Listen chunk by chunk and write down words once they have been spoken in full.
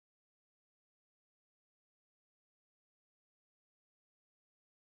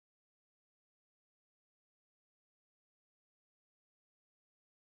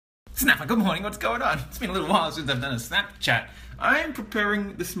Snapper, good morning, what's going on? It's been a little while since I've done a Snapchat. I'm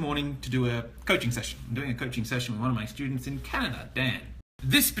preparing this morning to do a coaching session. I'm doing a coaching session with one of my students in Canada, Dan.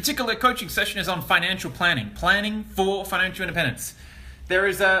 This particular coaching session is on financial planning for financial independence.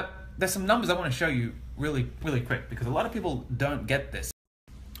 There's some numbers I want to show you really quick because a lot of people don't get this.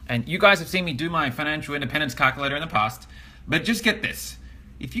 And you guys have seen me do my financial independence calculator in the past, but just get this.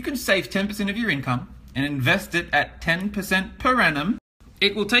 If you can save 10% of your income and invest it at 10% per annum,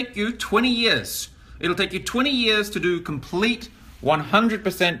 it will take you 20 years. It'll take you 20 years to do complete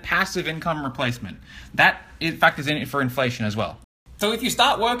 100% passive income replacement. That factors in it for inflation as well. So if you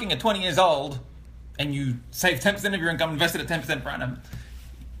start working at 20 years old and you save 10% of your income invested at 10% per annum,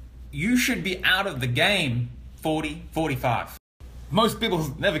 you should be out of the game 40, 45. Most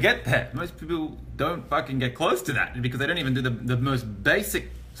people never get there. Most people don't fucking get close to that because they don't even do the most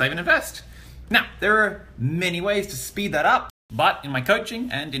basic save and invest. Now, there are many ways to speed that up. But in my coaching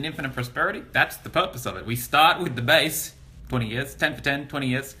and in Infinite Prosperity, that's the purpose of it. We start with the base, 20 years, 10 for 10, 20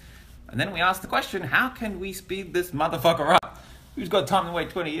 years. And then we ask the question, how can we speed this motherfucker up? Who's got time to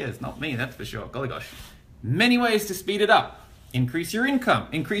wait 20 years? Not me, that's for sure. Golly gosh. Many ways to speed it up. Increase your income,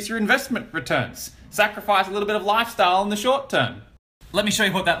 increase your investment returns, sacrifice a little bit of lifestyle in the short term. Let me show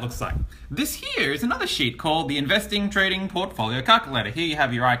you what that looks like. This here is another sheet called the Investing Trading Portfolio Calculator. Here you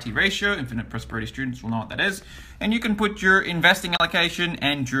have your IT ratio. Infinite Prosperity students will know what that is. And you can put your investing allocation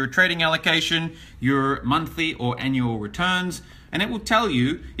and your trading allocation, your monthly or annual returns, and it will tell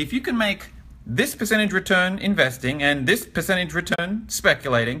you if you can make this percentage return investing and this percentage return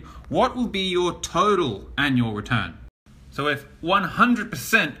speculating, what will be your total annual return. So if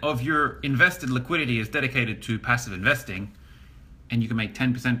 100% of your invested liquidity is dedicated to passive investing, and you can make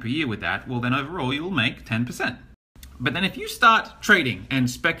 10% per year with that, well then overall you'll make 10%. But then if you start trading and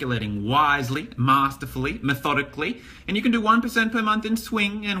speculating wisely, masterfully, methodically, and you can do 1% per month in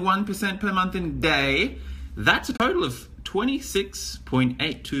swing and 1% per month in day, that's a total of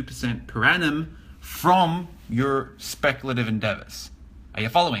 26.82% per annum from your speculative endeavors. Are you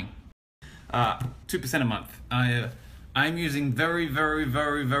following? 2% a month. I'm using very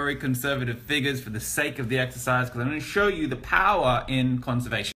conservative figures for the sake of the exercise because I'm going to show you the power in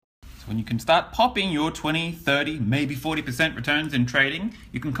conservation. So when you can start popping your 20, 30, maybe 40% returns in trading,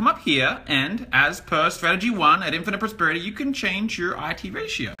 you can come up here and as per strategy 1 at Infinite Prosperity, you can change your IT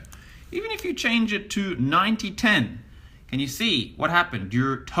ratio. Even if you change it to 90-10, can you see what happened?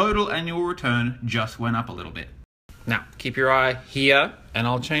 Your total annual return just went up a little bit. Now, keep your eye here and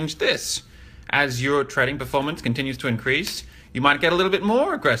I'll change this. As your trading performance continues to increase, you might get a little bit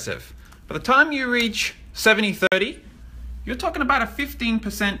more aggressive. By the time you reach 70-30, you're talking about a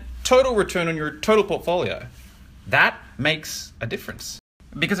 15% total return on your total portfolio. That makes a difference.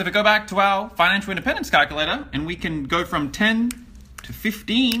 Because if we go back to our financial independence calculator and we can go from 10 to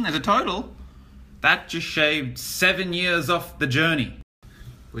 15 as a total, that just shaved 7 years off the journey.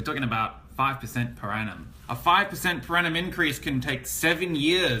 We're talking about 5% per annum. A 5% per annum increase can take 7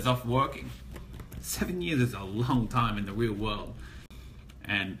 years off working. 7 years is a long time in the real world.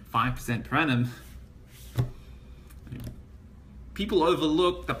 And 5% per annum, people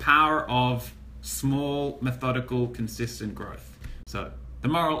overlook the power of small, methodical, consistent growth. So the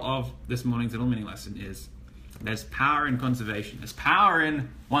moral of this morning's little mini lesson is there's power in conservation. There's power in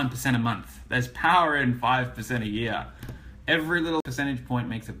 1% a month. There's power in 5% a year. Every little percentage point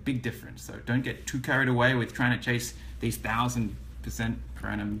makes a big difference. So don't get too carried away with trying to chase these 1,000% per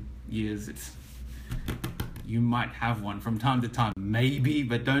annum years. You might have one from time to time, maybe,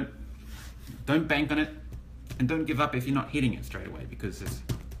 but don't bank on it and don't give up if you're not hitting it straight away because there's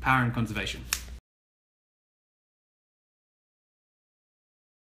power in conservation.